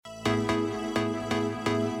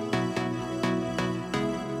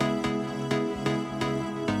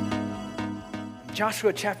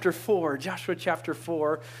Joshua chapter 4. Joshua chapter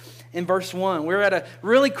 4 in verse 1. We're at a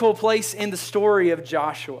really cool place in the story of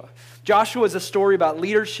Joshua. Joshua is a story about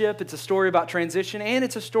leadership, it's a story about transition, and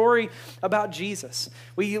it's a story about Jesus.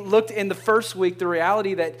 We looked in the first week the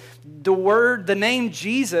reality that the name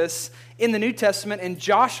Jesus in the New Testament and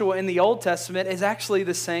Joshua in the Old Testament is actually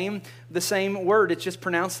the same word. It's just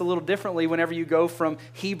pronounced a little differently whenever you go from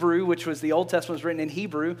Hebrew, which was the Old Testament was written in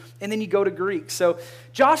Hebrew, and then you go to Greek. So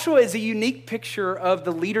Joshua is a unique picture of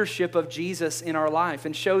the leadership of Jesus in our life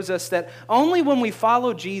and shows us that only when we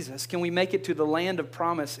follow Jesus can we make it to the land of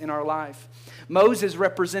promise in our life. Moses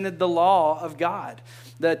represented the law of God,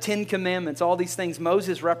 the Ten Commandments, all these things.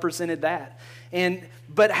 Moses represented that.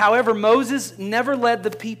 But however, Moses never led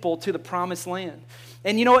the people to the promised land.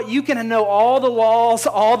 And you know what? You can know all the laws,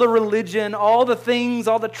 all the religion, all the things,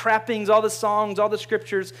 all the trappings, all the songs, all the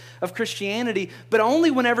scriptures of Christianity, but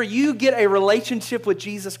only whenever you get a relationship with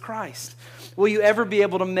Jesus Christ will you ever be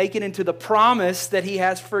able to make it into the promise that He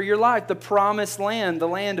has for your life, the promised land, the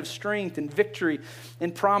land of strength and victory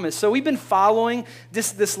and promise. So we've been following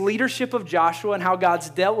this leadership of Joshua and how God's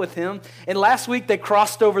dealt with him. And last week they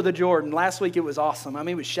crossed over the Jordan. Last week it was awesome. I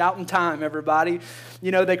mean, it was shouting time, everybody.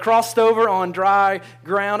 You know, they crossed over on dry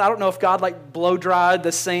ground. I don't know if God blow dried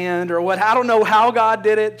the sand or what. I don't know how God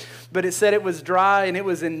did it, but it said it was dry and it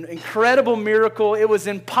was an incredible miracle. It was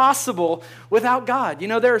impossible without God. You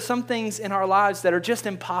know, there are some things in our lives that are just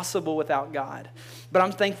impossible without God. But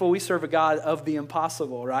I'm thankful we serve a God of the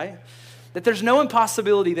impossible, right? That there's no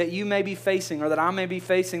impossibility that you may be facing or that I may be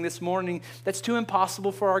facing this morning that's too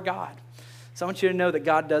impossible for our God. So I want you to know that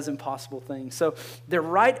God does impossible things. So they're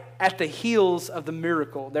right at the heels of the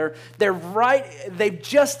miracle. They've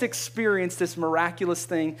just experienced this miraculous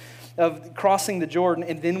thing of crossing the Jordan,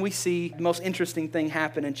 and then we see the most interesting thing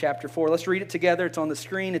happen in chapter 4. Let's read it together. It's on the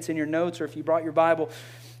screen. It's in your notes, or if you brought your Bible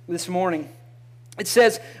this morning. It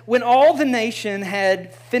says, when all the nation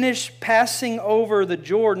had finished passing over the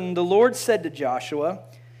Jordan, the Lord said to Joshua,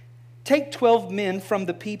 take 12 men from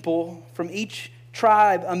the people, from each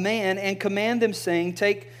tribe a man, and command them, saying,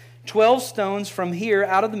 take 12 stones from here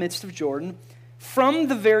out of the midst of Jordan, from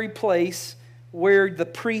the very place where the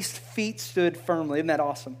priest's feet stood firmly. Isn't that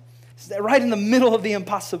awesome? Right in the middle of the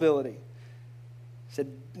impossibility. It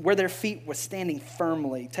said, where their feet were standing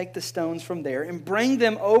firmly, take the stones from there and bring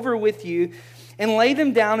them over with you and lay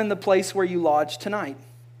them down in the place where you lodge tonight.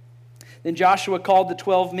 Then Joshua called the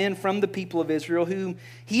 12 men from the people of Israel, whom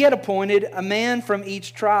he had appointed, a man from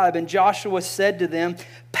each tribe. And Joshua said to them,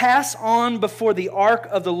 pass on before the ark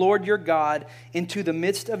of the Lord your God into the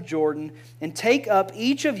midst of Jordan, and take up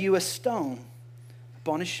each of you a stone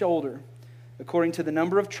upon his shoulder, according to the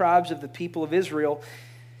number of tribes of the people of Israel,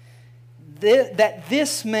 that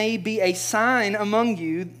this may be a sign among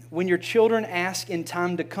you when your children ask in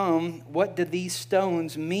time to come, what do these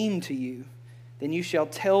stones mean to you? Then you shall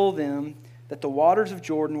tell them that the waters of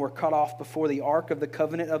Jordan were cut off before the ark of the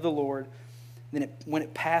covenant of the Lord when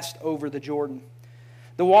it passed over the Jordan.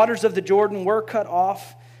 The waters of the Jordan were cut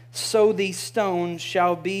off, so these stones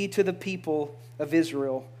shall be to the people of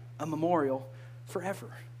Israel a memorial forever.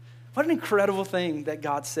 What an incredible thing that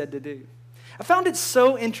God said to do. I found it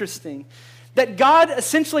so interesting that God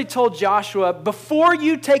essentially told Joshua, before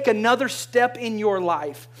you take another step in your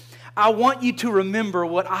life, I want you to remember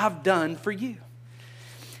what I've done for you.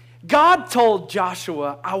 God told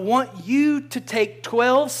Joshua, I want you to take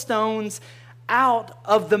 12 stones out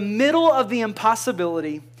of the middle of the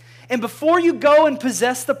impossibility. And before you go and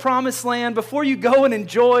possess the promised land, before you go and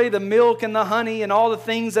enjoy the milk and the honey and all the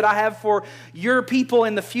things that I have for your people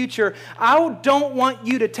in the future, I don't want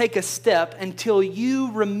you to take a step until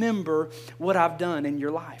you remember what I've done in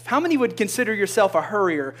your life. How many would consider yourself a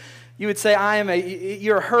hurrier? You would say,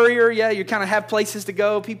 you're a hurrier, yeah, you kind of have places to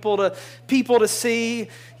go, people to see,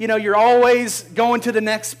 you know, you're always going to the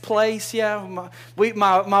next place, yeah.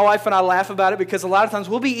 My wife and I laugh about it because a lot of times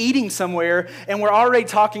we'll be eating somewhere and we're already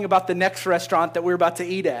talking about the next restaurant that we're about to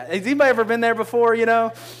eat at. Has anybody ever been there before, you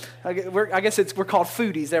know? I guess we're called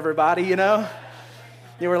foodies, everybody, you know?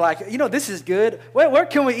 You were like, you know, this is good. Where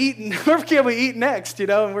can we eat? Where can we eat next? You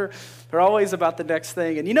know, and we're always about the next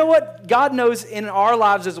thing. And you know what? God knows in our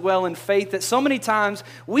lives as well in faith that so many times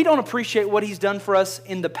we don't appreciate what He's done for us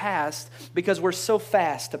in the past because we're so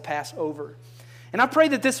fast to pass over. And I pray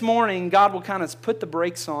that this morning God will kind of put the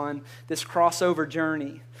brakes on this crossover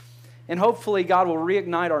journey. And hopefully God will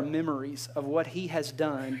reignite our memories of what He has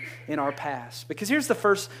done in our past. Because here's the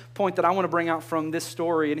first point that I want to bring out from this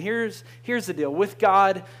story. And here's the deal. With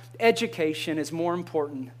God, education is more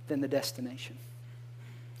important than the destination.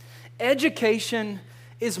 Education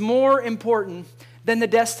is more important than the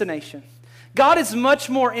destination. God is much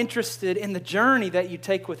more interested in the journey that you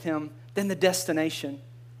take with him than the destination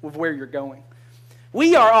of where you're going.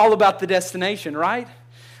 We are all about the destination, right?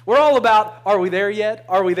 We're all about, are we there yet?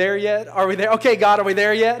 Are we there yet? Are we there? Okay, God, are we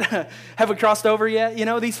there yet? Have we crossed over yet? You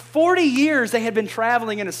know, these 40 years they had been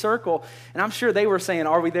traveling in a circle, and I'm sure they were saying,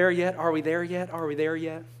 are we there yet? Are we there yet? Are we there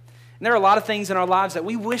yet? And there are a lot of things in our lives that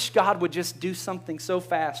we wish God would just do something so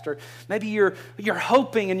fast. Or maybe you're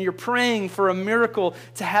hoping and you're praying for a miracle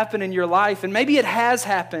to happen in your life. And maybe it has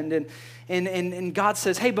happened. And God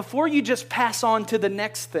says, hey, before you just pass on to the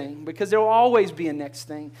next thing, because there will always be a next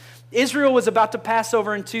thing. Israel was about to pass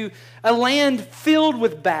over into a land filled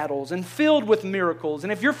with battles and filled with miracles.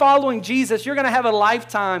 And if you're following Jesus, you're going to have a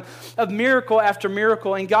lifetime of miracle after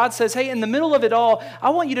miracle. And God says, hey, in the middle of it all,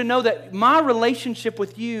 I want you to know that my relationship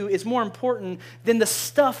with you is more important than the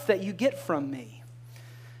stuff that you get from me.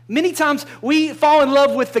 Many times we fall in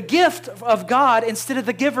love with the gift of God instead of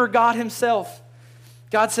the giver, God himself.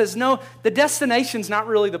 God says, no, the destination's not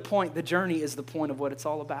really the point. The journey is the point of what it's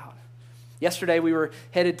all about. Yesterday, we were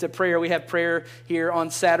headed to prayer. We have prayer here on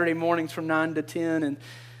Saturday mornings from 9 to 10, and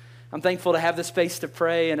I'm thankful to have the space to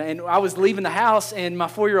pray. And I was leaving the house, and my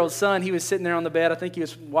 4-year-old son, he was sitting there on the bed. I think he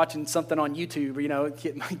was watching something on YouTube, you know,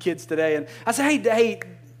 my kids today. And I said, hey,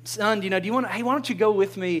 son, you know, why don't you go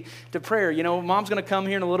with me to prayer? You know, Mom's going to come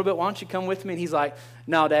here in a little bit. Why don't you come with me? And he's like,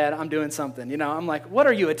 no, Dad, I'm doing something. You know, I'm like, what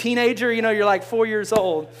are you, a teenager? You know, you're like 4 years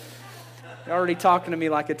old. You're already talking to me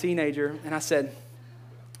like a teenager. And I said,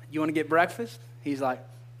 you want to get breakfast? He's like,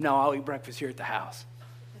 no, I'll eat breakfast here at the house.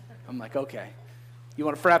 I'm like, okay. You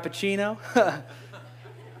want a Frappuccino?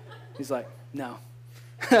 He's like, no.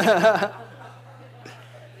 You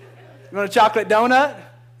want a chocolate donut? And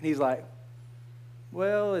he's like,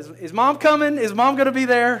 well, is Mom coming? Is Mom going to be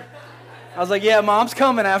there? I was like, yeah, Mom's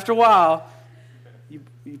coming after a while. You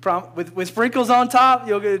with sprinkles on top,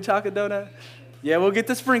 you'll get a chocolate donut? Yeah, we'll get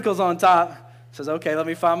the sprinkles on top. Says, okay, let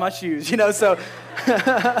me find my shoes. You know, so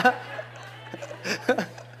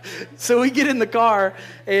so we get in the car,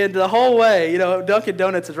 and the whole way, you know, Dunkin'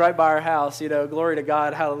 Donuts is right by our house. You know, glory to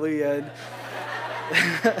God, hallelujah.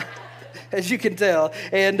 As you can tell.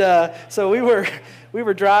 And so we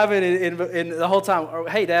were driving, and the whole time,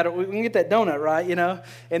 hey, Dad, we can get that donut, right? You know.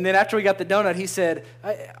 And then after we got the donut, he said,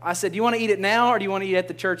 I said, do you want to eat it now, or do you want to eat it at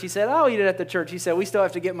the church? He said, I'll eat it at the church. He said, we still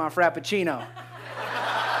have to get my Frappuccino.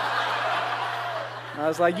 I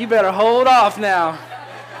was like, you better hold off now.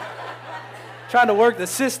 Trying to work the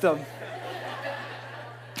system.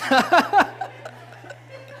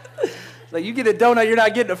 Like, you get a donut, you're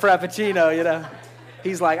not getting a Frappuccino, you know.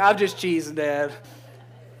 He's like, I'm just cheesing, Dad.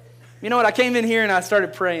 You know what? I came in here and I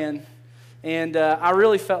started praying, and I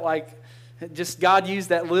really felt like just God used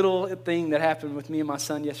that little thing that happened with me and my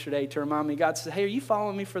son yesterday to remind me. God said, hey, are you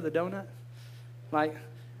following me for the donut? Like,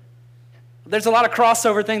 there's a lot of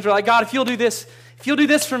crossover things where like, God, if you'll do this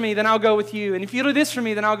for me, then I'll go with you. And if you'll do this for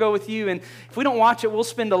me, then I'll go with you. And if we don't watch it, we'll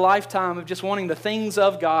spend a lifetime of just wanting the things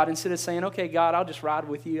of God instead of saying, okay, God, I'll just ride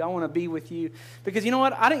with you. I want to be with you. Because you know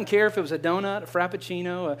what? I didn't care if it was a donut, a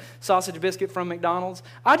Frappuccino, a sausage biscuit from McDonald's.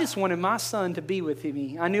 I just wanted my son to be with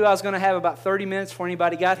me. I knew I was going to have about 30 minutes before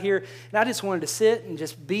anybody got here. And I just wanted to sit and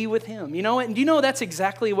just be with him. You know what? And do you know that's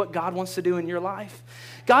exactly what God wants to do in your life?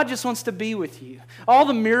 God just wants to be with you. All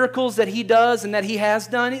the miracles that he does and that he has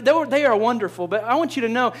done, they are wonderful. But I want you to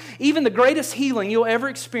know, even the greatest healing you'll ever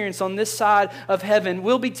experience on this side of heaven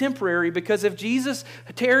will be temporary, because if Jesus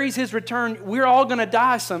tarries his return, we're all going to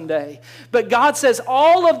die someday. But God says,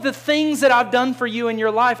 all of the things that I've done for you in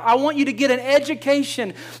your life, I want you to get an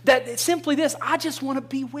education that simply this, I just want to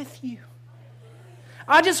be with you.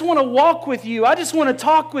 I just want to walk with you. I just want to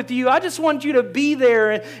talk with you. I just want you to be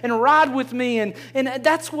there and ride with me. And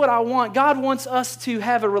that's what I want. God wants us to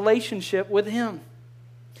have a relationship with him.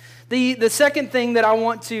 The second thing that I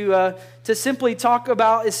want to simply talk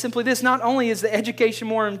about is simply this. Not only is the education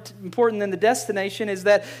more important than the destination, is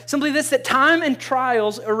that simply this, that time and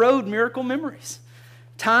trials erode miracle memories.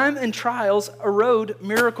 Time and trials erode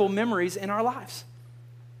miracle memories in our lives.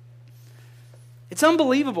 It's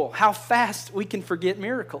unbelievable how fast we can forget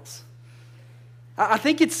miracles. I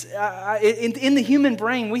think it's, in the human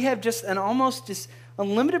brain, we have just an almost just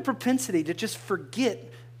unlimited propensity to just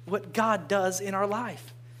forget what God does in our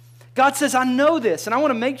life. God says, I know this, and I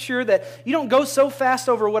want to make sure that you don't go so fast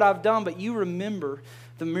over what I've done, but you remember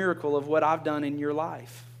the miracle of what I've done in your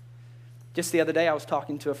life. Just the other day, I was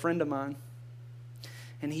talking to a friend of mine,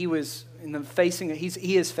 and he is facing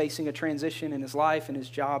a transition in his life and his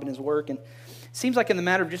job and his work, and it seems like in the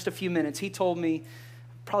matter of just a few minutes, he told me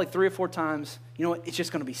probably 3 or 4 times, you know what, it's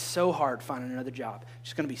just going to be so hard finding another job.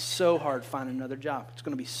 It's just going to be so hard finding another job. It's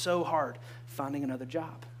going to be so hard finding another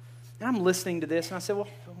job. And I'm listening to this, and I said, well,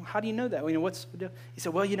 how do you know that? What's the deal? He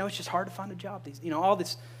said, well, it's just hard to find a job. All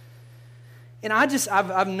this. And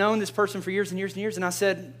I've known this person for years and years and years, and I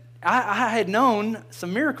said, I had known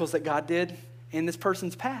some miracles that God did in this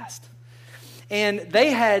person's past. And they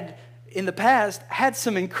had, in the past, had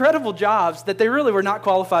some incredible jobs that they really were not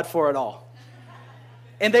qualified for at all.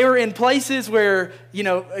 And they were in places where,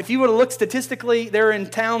 if you were to look statistically, they're in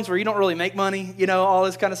towns where you don't really make money, all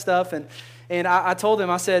this kind of stuff. And I told them,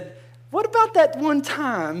 I said, what about that one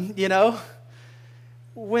time,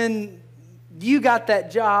 when you got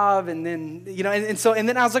that job and then, and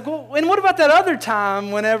then I was like, well, and what about that other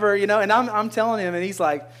time whenever, and I'm telling him, and he's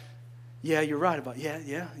like, yeah, you're right about,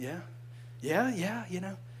 yeah. And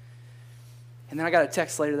then I got a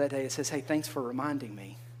text later that day that says, hey, thanks for reminding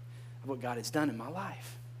me of what God has done in my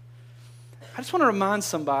life. I just want to remind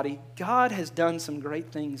somebody, God has done some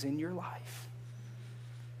great things in your life.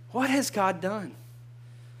 What has God done?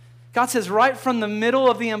 God says, right from the middle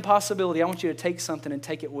of the impossibility, I want you to take something and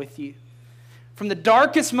take it with you. From the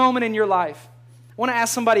darkest moment in your life, I want to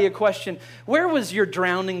ask somebody a question. Where was your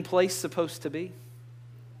drowning place supposed to be?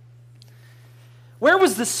 Where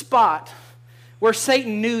was the spot where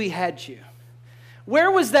Satan knew he had you? Where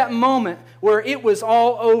was that moment where it was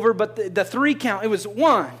all over, but the 3 count, it was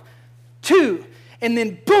 1, 2, and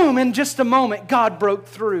then boom, in just a moment, God broke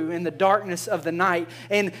through in the darkness of the night,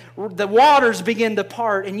 and the waters began to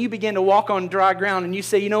part, and you began to walk on dry ground, and you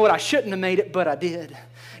say, you know what, I shouldn't have made it, but I did.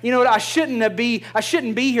 You know what, I shouldn't be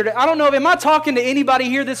here. I don't know, am I talking to anybody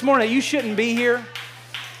here this morning? You shouldn't be here.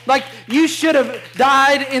 Like, you should have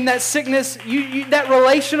died in that sickness. That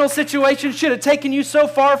relational situation should have taken you so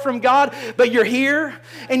far from God, but you're here,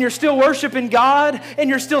 and you're still worshiping God, and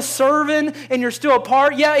you're still serving, and you're still a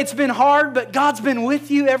part. Yeah, it's been hard, but God's been with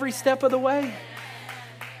you every step of the way.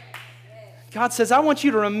 God says, I want you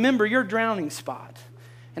to remember your drowning spot,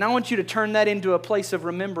 and I want you to turn that into a place of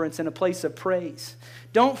remembrance and a place of praise.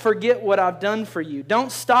 Don't forget what I've done for you.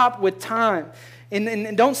 Don't stop with time.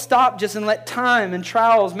 And don't stop just and let time and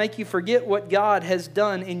trials make you forget what God has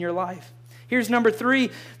done in your life. Here's number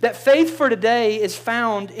 3, that faith for today is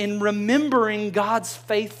found in remembering God's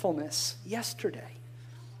faithfulness yesterday.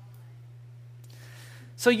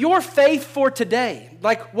 So your faith for today,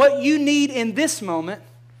 like what you need in this moment,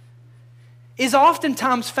 is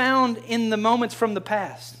oftentimes found in the moments from the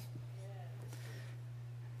past.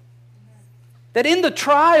 That in the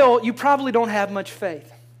trial, you probably don't have much faith.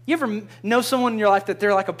 You ever know someone in your life that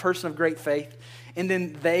they're like a person of great faith, and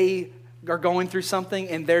then they are going through something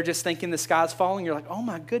and they're just thinking the sky's falling? You're like, oh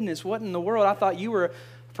my goodness, what in the world? I thought you were a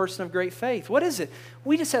person of great faith. What is it?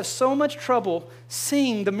 We just have so much trouble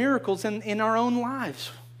seeing the miracles in our own lives.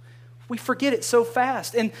 We forget it so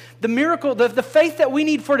fast. And the miracle, the faith that we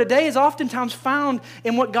need for today is oftentimes found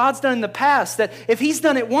in what God's done in the past. That if He's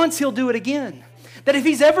done it once, He'll do it again. That if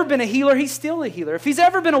He's ever been a healer, He's still a healer. If He's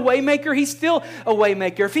ever been a way maker, He's still a way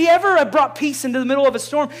maker. If He ever brought peace into the middle of a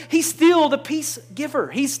storm, He's still the peace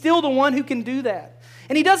giver. He's still the one who can do that.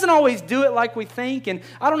 And He doesn't always do it like we think. And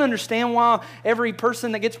I don't understand why every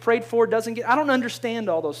person that gets prayed for doesn't get. I don't understand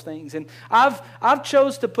all those things. And I've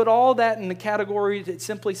chose to put all that in the category to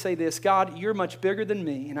simply say this: God, you're much bigger than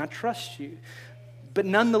me, and I trust you. But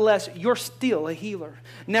nonetheless, you're still a healer.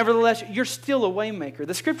 Nevertheless, you're still a waymaker.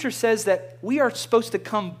 The Scripture says that we are supposed to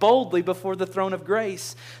come boldly before the throne of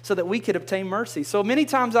grace so that we could obtain mercy. So many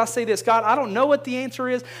times I say this: God, I don't know what the answer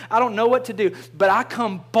is. I don't know what to do. But I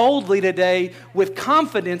come boldly today with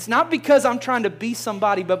confidence, not because I'm trying to be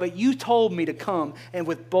somebody, but you told me to come, and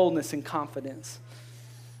with boldness and confidence.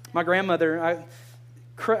 My grandmother,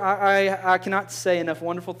 I cannot say enough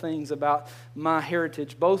wonderful things about my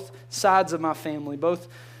heritage. Both sides of my family, both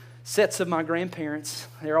sets of my grandparents,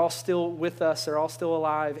 they're all still with us. They're all still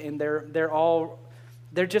alive, and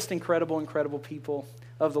they're just incredible people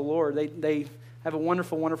of the Lord. They have a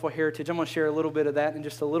wonderful, wonderful heritage. I'm going to share a little bit of that in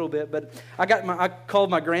just a little bit. But I called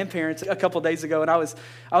my grandparents a couple days ago, and I was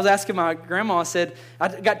asking my grandma.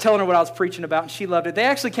 I got telling her what I was preaching about, and she loved it. They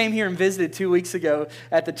actually came here and visited 2 weeks ago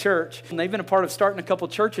at the church, and they've been a part of starting a couple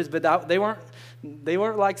churches, but they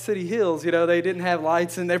weren't like City Hills. They didn't have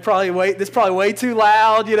lights, and this is probably way too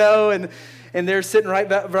loud, and they're sitting right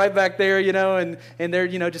back there, and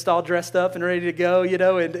they're, just all dressed up and ready to go,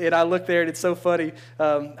 and I look there, and it's so funny.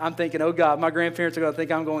 I'm thinking, oh God, my grandparents are going to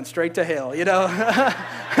think I'm going straight to hell,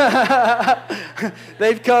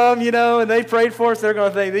 They've come, and they prayed for us. They're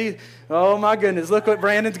going to think, oh my goodness, look what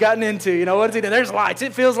Brandon's gotten into. What is he doing? There's lights.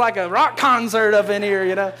 It feels like a rock concert up in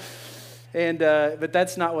here, And but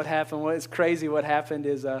that's not what happened. It's crazy. What happened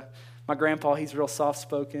is my grandpa, he's real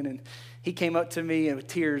soft-spoken, and he came up to me and with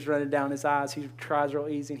tears running down his eyes. He cries real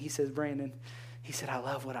easy, and he says, Brandon, He said, I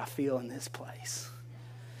love what I feel in this place.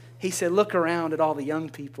 He said, look around at all the young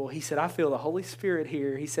people. He said, I feel the Holy Spirit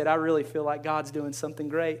here. He said, I really feel like God's doing something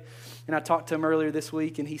great. And I talked to him earlier this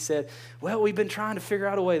week, and he said, well, we've been trying to figure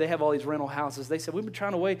out a way. They have all these rental houses. They said, we've been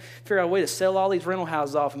trying to figure out a way to sell all these rental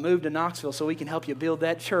houses off and move to Knoxville so we can help you build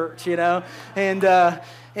that church, you know. And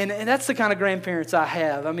that's the kind of grandparents I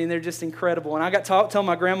have. I mean, they're just incredible. And I got telling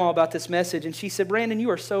my grandma about this message, and she said, Brandon,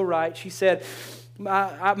 you are so right. She said,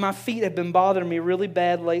 my feet have been bothering me really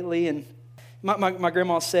bad lately, and my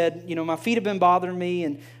grandma said, you know, my feet have been bothering me,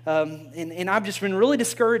 and I've just been really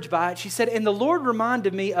discouraged by it. She said, and the Lord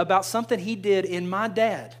reminded me about something he did in my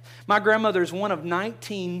dad. My grandmother's one of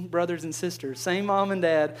 19 brothers and sisters, same mom and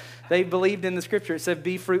dad. They believed in the scripture. It said,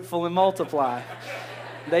 be fruitful and multiply.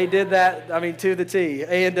 They did that, I mean, to the T.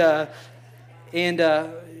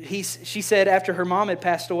 She said after her mom had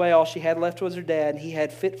passed away, all she had left was her dad, and he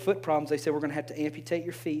had foot problems. They said, we're going to have to amputate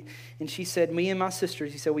your feet. And she said, me and my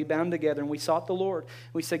sisters, he said, we bound together, and we sought the Lord.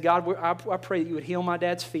 We said, God, I pray that you would heal my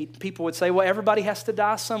dad's feet. People would say, well, everybody has to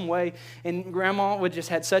die some way. And Grandma would just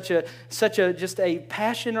had such a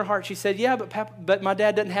passion in her heart. She said, yeah, but my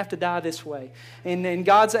dad doesn't have to die this way. And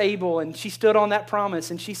God's able, and she stood on that promise.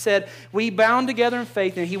 And she said, we bound together in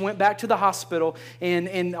faith, and he went back to the hospital,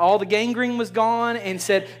 and all the gangrene was gone, and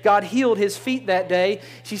said, God healed his feet that day.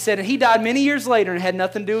 She said, and he died many years later and it had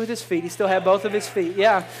nothing to do with his feet. He still had both of his feet.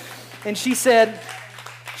 Yeah. And she said,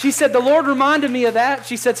 the Lord reminded me of that.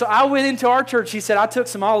 She said, so I went into our church. She said, I took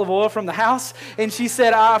some olive oil from the house. And she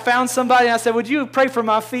said, I found somebody. And I said, would you pray for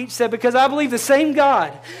my feet? She said, because I believe the same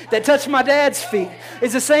God that touched my dad's feet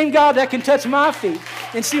is the same God that can touch my feet.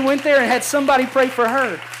 And she went there and had somebody pray for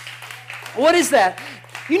her. What is that?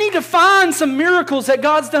 You need to find some miracles that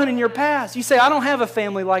God's done in your past. You say, I don't have a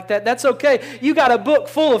family like that. That's okay. You got a book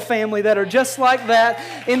full of family that are just like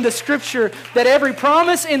that in the scripture, that every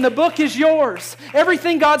promise in the book is yours.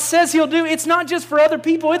 Everything God says he'll do, it's not just for other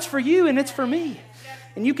people, it's for you and it's for me.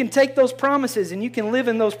 And you can take those promises and you can live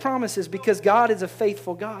in those promises because God is a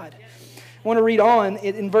faithful God. I want to read on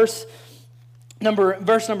in verse number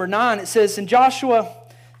 9. It says in Joshua,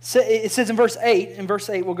 it says in verse 8,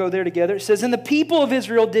 we'll go there together. It says, and the people of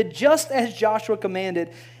Israel did just as Joshua commanded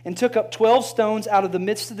and took up 12 stones out of the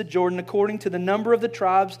midst of the Jordan according to the number of the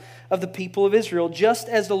tribes of the people of Israel, just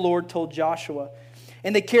as the Lord told Joshua.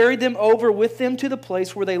 And they carried them over with them to the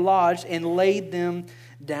place where they lodged and laid them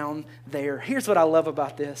down there. Here's what I love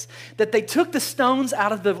about this, that they took the stones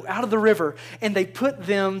out of the river and they put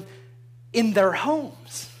them in their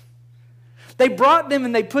homes. They brought them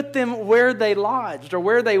and they put them where they lodged or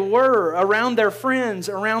where they were, around their friends,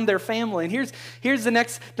 around their family. And here's the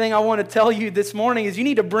next thing I want to tell you this morning is you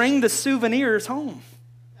need to bring the souvenirs home.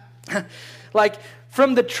 Like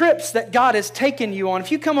from the trips that God has taken you on.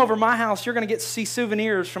 If you come over my house, you're going to get to see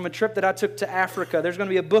souvenirs from a trip that I took to Africa. There's going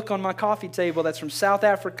to be a book on my coffee table that's from South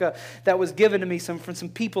Africa that was given to me from some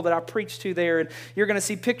people that I preached to there. And you're going to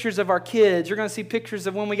see pictures of our kids. You're going to see pictures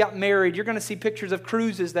of when we got married. You're going to see pictures of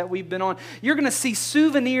cruises that we've been on. You're going to see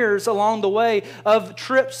souvenirs along the way of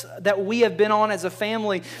trips that we have been on as a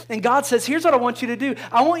family. And God says, here's what I want you to do.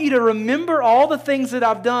 I want you to remember all the things that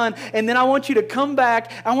I've done, and then I want you to come back.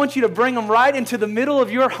 I want you to bring them right into the middle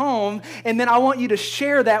of your home, and then I want you to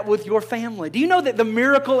share that with your family. Do you know that the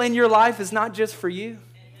miracle in your life is not just for you?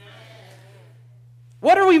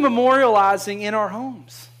 What are we memorializing in our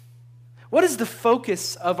homes? What is the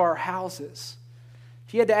focus of our houses?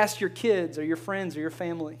 If you had to ask your kids or your friends or your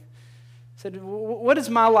family, said, what is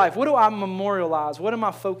my life? What do I memorialize? What am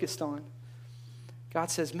I focused on?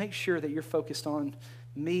 God says, make sure that you're focused on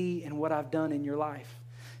me and what I've done in your life.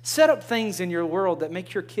 Set up things in your world that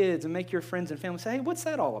make your kids and make your friends and family say, hey, what's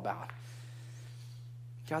that all about?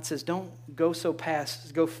 God says, don't go so fast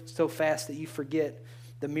that you forget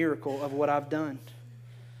the miracle of what I've done.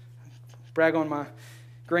 Brag on my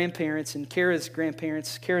grandparents and Kara's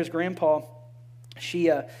grandparents. Kara's grandpa,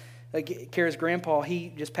 Kara's grandpa,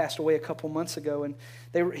 he just passed away a couple months ago, and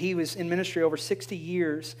he was in ministry over 60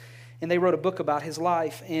 years. And they wrote a book about his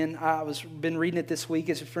life, and been reading it this week.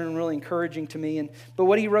 It's been really encouraging to me. But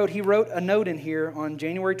what he wrote a note in here on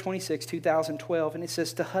January 26, 2012, and it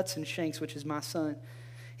says, to Hudson Shanks, which is my son.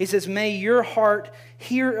 He says, may your heart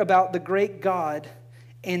hear about the great God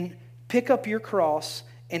and pick up your cross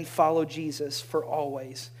and follow Jesus for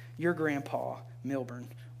always. Your grandpa,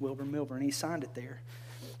 Wilbur Milburn. He signed it there.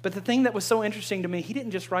 But the thing that was so interesting to me, he didn't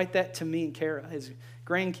just write that to me and Kara, his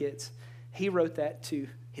grandkids. He wrote that to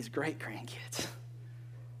his great-grandkids.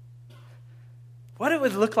 What it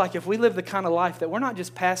would look like if we lived the kind of life that we're not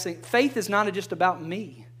just passing. Faith is not just about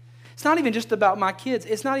me. It's not even just about my kids.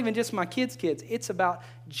 It's not even just my kids' kids. It's about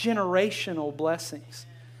generational blessings.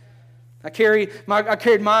 I carried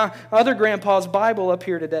my other grandpa's Bible up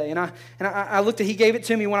here today, and I looked at. He gave it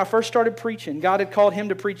to me when I first started preaching. God had called him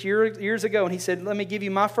to preach years ago, and he said, "Let me give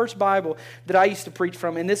you my first Bible that I used to preach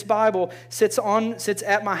from." And this Bible sits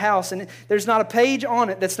at my house, and there's not a page on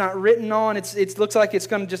it that's not written on. It looks like it's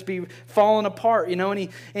going to just be falling apart, you know.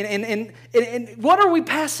 And what are we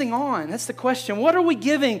passing on? That's the question. What are we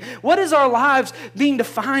giving? What is our lives being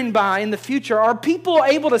defined by in the future? Are people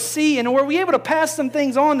able to see, and are we able to pass some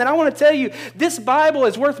things on that I want to tell you, this Bible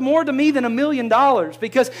is worth more to me than $1 million,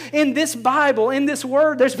 because in this Bible, in this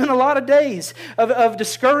Word, there's been a lot of days of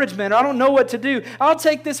discouragement. I don't know what to do. I'll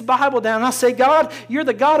take this Bible down and I'll say, God, you're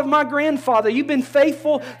the God of my grandfather. You've been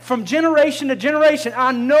faithful from generation to generation.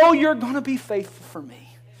 I know you're going to be faithful for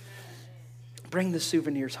me. Bring the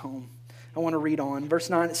souvenirs home. I want to read on. Verse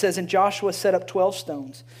 9, it says, "And Joshua set up 12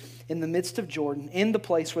 stones in the midst of Jordan, in the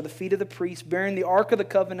place where the feet of the priests bearing the ark of the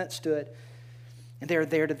covenant stood. And they are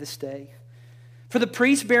there to this day. For the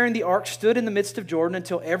priests bearing the ark stood in the midst of Jordan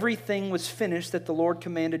until everything was finished that the Lord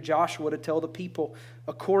commanded Joshua to tell the people,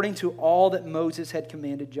 according to all that Moses had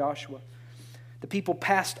commanded Joshua. The people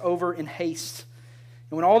passed over in haste.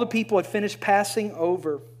 And when all the people had finished passing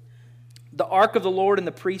over, the ark of the Lord and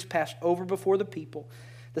the priests passed over before the people.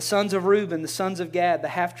 The sons of Reuben, the sons of Gad, the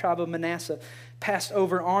half-tribe of Manasseh, passed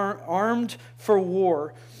over armed for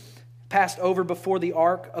war, passed over before the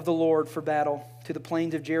ark of the Lord for battle to the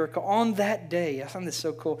plains of Jericho. On that day," I find this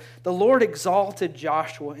so cool, "the Lord exalted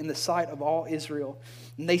Joshua in the sight of all Israel,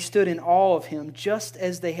 and they stood in awe of him, just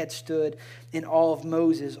as they had stood in awe of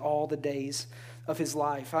Moses all the days of his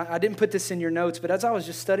life." I didn't put this in your notes, but as I was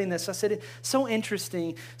just studying this, I said, it's so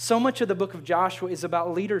interesting. So much of the book of Joshua is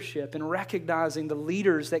about leadership and recognizing the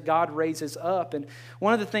leaders that God raises up. And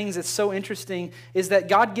one of the things that's so interesting is that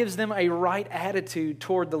God gives them a right attitude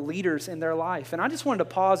toward the leaders in their life. And I just wanted to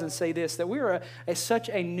pause and say this, that we are such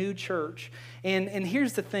a new church. And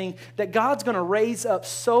here's the thing, that God's going to raise up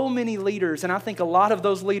so many leaders, and I think a lot of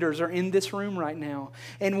those leaders are in this room right now.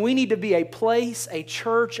 And we need to be a place, a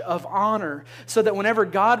church of honor, so that whenever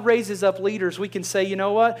God raises up leaders, we can say, you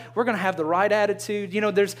know what, we're going to have the right attitude. You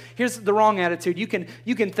know, here's the wrong attitude. You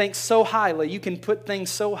can think so highly, you can put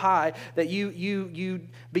things so high that you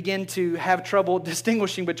begin to have trouble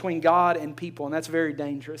distinguishing between God and people, and that's very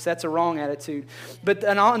dangerous. That's a wrong attitude. But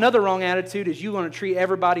another wrong attitude is you're going to treat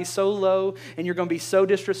everybody so low, and you're going to be so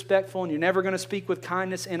disrespectful, and you're never going to speak with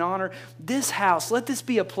kindness and honor. This house, let this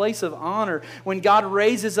be a place of honor. When God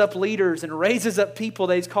raises up leaders and raises up people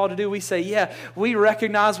that He's called to do, we say, yeah, we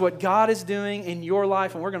recognize what God is doing in your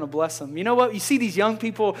life, and we're going to bless them. You know what? You see these young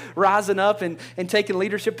people rising up and taking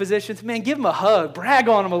leadership positions. Man, give them a hug. Brag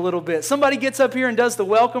on them a little bit. Somebody gets up here and does the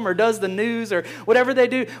welcome or does the news or whatever they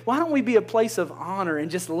do. Why don't we be a place of honor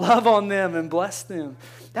and just love on them and bless them?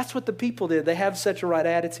 That's what the people did. They have such a right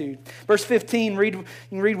attitude. Verse 15, you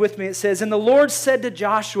can read with me. It says, "And the Lord said to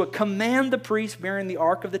Joshua, command the priests bearing the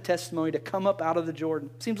ark of the testimony to come up out of the Jordan."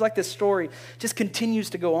 Seems like this story just continues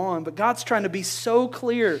to go on, but God's trying to be so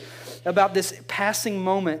clear about this passing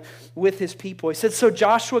moment with His people. He said, "So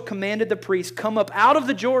Joshua commanded the priests, come up out of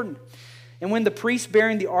the Jordan. And when the priests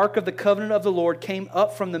bearing the ark of the covenant of the Lord came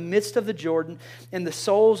up from the midst of the Jordan, and the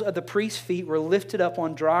soles of the priests' feet were lifted up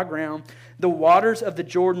on dry ground, the waters of the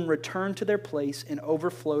Jordan returned to their place and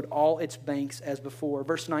overflowed all its banks as before."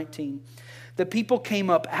 Verse 19, "The people came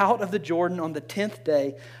up out of the Jordan on the 10th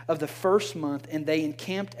day of the first month, and they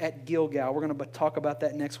encamped at Gilgal." We're going to talk about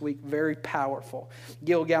that next week. Very powerful.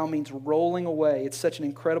 Gilgal means rolling away. It's such an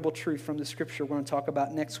incredible truth from the scripture we're going to talk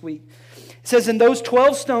about next week. It says, "And those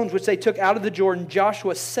 12 stones which they took out of the Jordan,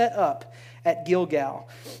 Joshua set up at Gilgal.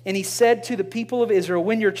 And he said to the people of Israel,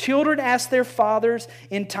 when your children ask their fathers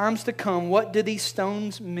in times to come, what do these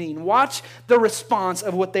stones mean?" Watch the response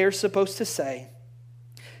of what they're supposed to say.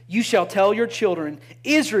 "You shall tell your children,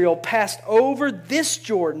 Israel passed over this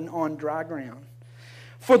Jordan on dry ground.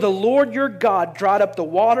 For the Lord your God dried up the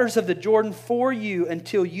waters of the Jordan for you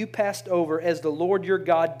until you passed over, as the Lord your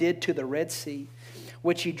God did to the Red Sea,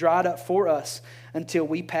 which He dried up for us until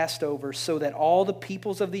we passed over, so that all the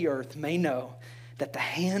peoples of the earth may know that the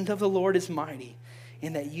hand of the Lord is mighty,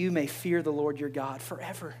 and that you may fear the Lord your God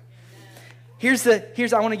forever."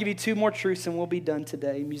 I want to give you two more truths and we'll be done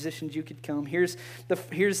today. Musicians, you could come. Here's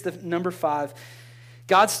the number 5.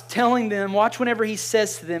 God's telling them, watch whenever He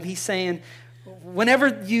says to them, He's saying,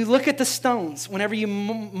 whenever you look at the stones, whenever you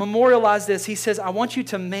memorialize this, He says, I want you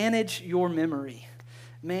to manage your memory.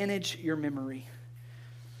 Manage your memory.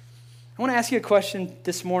 I want to ask you a question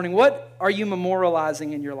this morning. What are you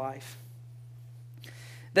memorializing in your life?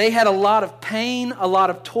 They had a lot of pain, a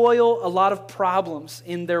lot of toil, a lot of problems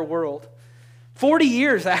in their world. 40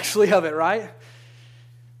 years actually of it, right?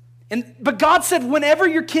 But God said, whenever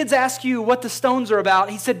your kids ask you what the stones are about,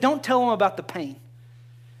 he said, don't tell them about the pain.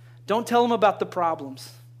 Don't tell them about the problems.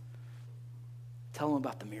 Tell them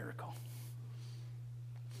about the miracle.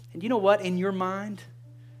 And you know what? In your mind,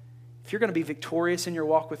 if you're going to be victorious in your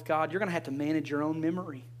walk with God, you're going to have to manage your own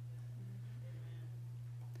memory.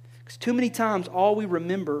 Because too many times, all we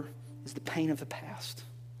remember is the pain of the past.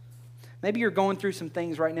 Maybe you're going through some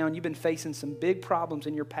things right now and you've been facing some big problems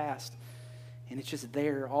in your past. And it's just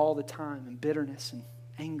there all the time, and bitterness and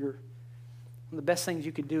anger. One of the best things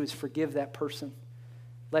you could do is forgive that person.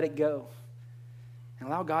 Let it go. And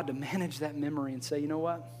allow God to manage that memory and say, you know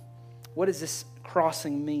what? What does this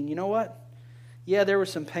crossing mean? You know what? Yeah, there was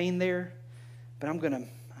some pain there, but I'm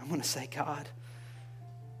gonna say, God,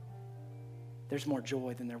 there's more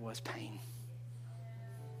joy than there was pain.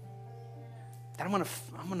 And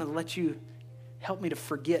I'm gonna let you help me to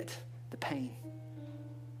forget the pain.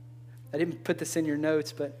 I didn't put this in your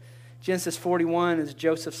notes, but Genesis 41 is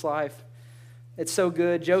Joseph's life. It's so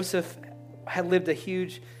good. Joseph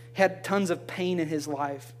had tons of pain in his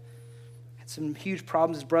life. Had some huge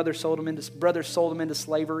problems. His brothers sold him into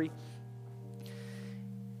slavery.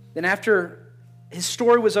 Then after his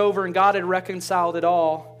story was over and God had reconciled it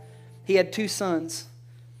all, he had 2 sons.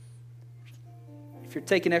 If you're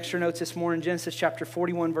taking extra notes this morning, Genesis chapter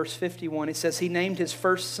 41, verse 51, it says he named his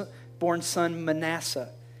firstborn son Manasseh.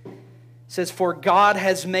 It says, for God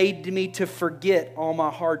has made me to forget all my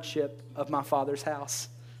hardship of my father's house.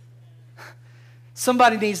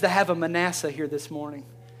 Somebody needs to have a Manasseh here this morning,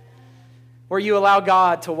 where you allow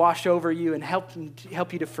God to wash over you and help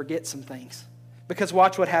you to forget some things. Because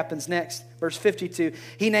watch what happens next. Verse 52,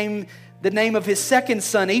 he named the name of his second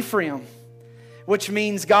son Ephraim, which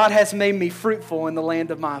means God has made me fruitful in the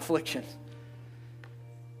land of my affliction.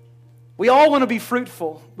 We all want to be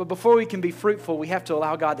fruitful, but before we can be fruitful, we have to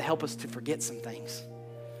allow God to help us to forget some things.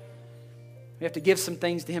 We have to give some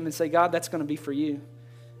things to Him and say, God, that's going to be for you.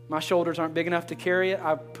 My shoulders aren't big enough to carry it.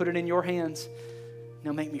 I put it in your hands.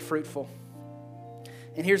 Now make me fruitful.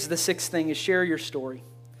 And here's the 6th thing is share your story.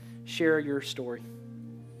 Share your story.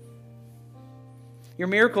 Your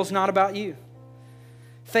miracle's not about you.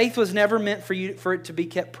 Faith was never meant for it to be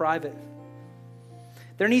kept private.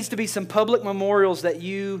 There needs to be some public memorials that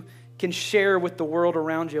you can share with the world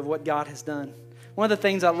around you of what God has done. One of the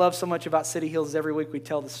things I love so much about City Hills is every week we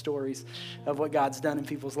tell the stories of what God's done in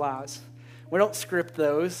people's lives. We don't script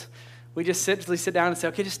those. We just simply sit down and say,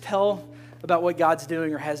 okay, just tell about what God's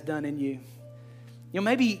doing or has done in you. You know,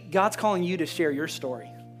 maybe God's calling you to share your story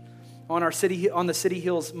on the City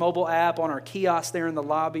Hills mobile app, on our kiosk there in the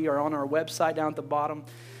lobby, or on our website down at the bottom.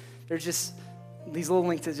 There's just these little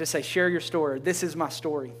links that just say, share your story. This is my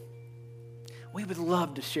story. We would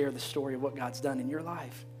love to share the story of what God's done in your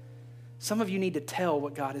life. Some of you need to tell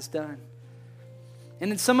what God has done.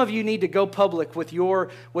 And then some of you need to go public with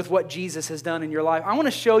what Jesus has done in your life. I want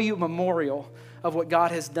to show you a memorial of what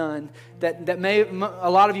God has done that a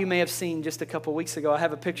lot of you may have seen just a couple weeks ago. I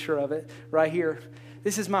have a picture of it right here.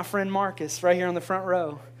 This is my friend Marcus right here on the front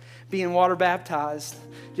row being water baptized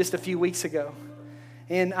just a few weeks ago.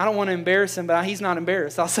 And I don't want to embarrass him, but he's not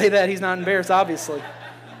embarrassed. I'll say that. He's not embarrassed, obviously.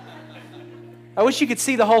 I wish you could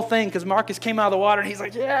see the whole thing because Marcus came out of the water and he's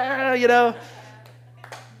like, yeah, you know.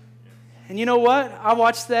 And you know what? I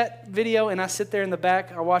watched that video and I sit there in the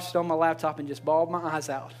back. I watched it on my laptop and just bawled my eyes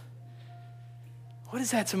out. What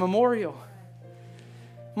is that? It's a memorial.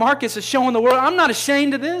 Marcus is showing the world, I'm not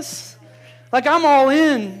ashamed of this. Like, I'm all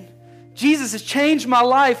in. Jesus has changed my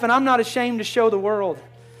life and I'm not ashamed to show the world.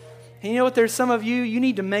 And you know what? There's some of you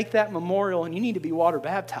need to make that memorial and you need to be water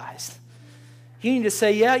baptized. You need to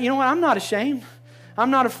say, yeah, you know what? I'm not ashamed. I'm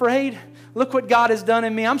not afraid. Look what God has done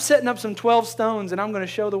in me. I'm setting up some 12 stones and I'm going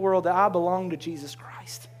to show the world that I belong to Jesus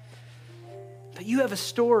Christ. But you have a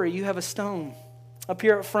story. You have a stone. Up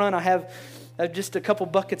here up front, I have just a couple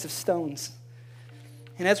buckets of stones.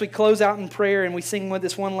 And as we close out in prayer and we sing with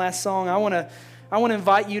this one last song, I want to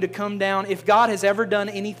invite you to come down. If God has ever done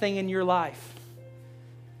anything in your life,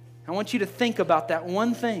 I want you to think about that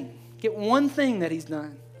one thing. Get one thing that He's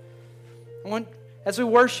done. As we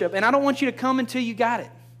worship, and I don't want you to come until you got it.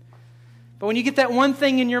 But when you get that one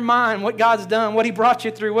thing in your mind, what God's done, what He brought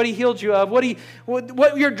you through, what He healed you of,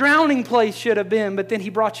 what your drowning place should have been, but then He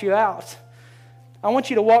brought you out. I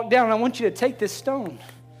want you to walk down and I want you to take this stone.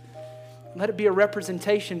 Let it be a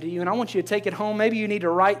representation to you. And I want you to take it home. Maybe you need to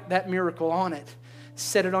write that miracle on it.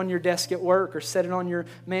 Set it on your desk at work or set it on your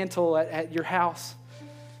mantle at your house.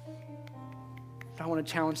 I want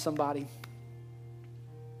to challenge somebody.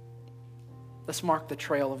 Let's mark the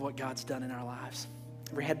trail of what God's done in our lives.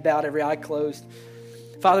 Every head bowed, every eye closed.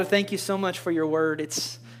 Father, thank you so much for your word.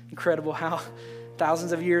 It's incredible how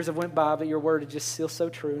Thousands of years have went by, but your word is just still so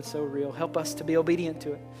true and so real. Help us to be obedient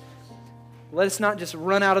to it. Let us not just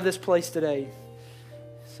run out of this place today.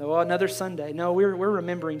 So another Sunday. No, we're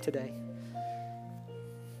remembering today.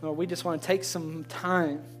 Lord, we just want to take some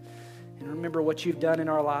time and remember what you've done in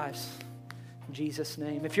our lives. In Jesus'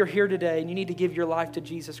 name. If you're here today and you need to give your life to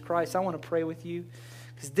Jesus Christ, I want to pray with you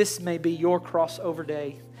because this may be your crossover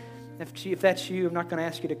day. If that's you, I'm not going to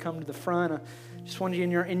ask you to come to the front. I just want you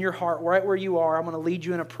in your heart, right where you are, I'm going to lead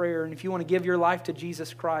you in a prayer. And if you want to give your life to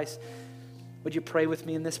Jesus Christ, would you pray with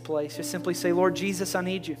me in this place? Just simply say, Lord Jesus, I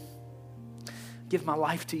need you. Give my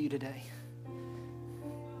life to you today.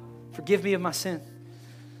 Forgive me of my sin.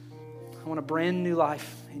 I want a brand new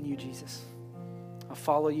life in you, Jesus. I'll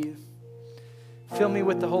follow you. Fill me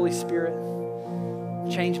with the Holy Spirit.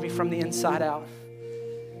 Change me from the inside out.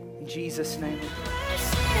 In Jesus' name.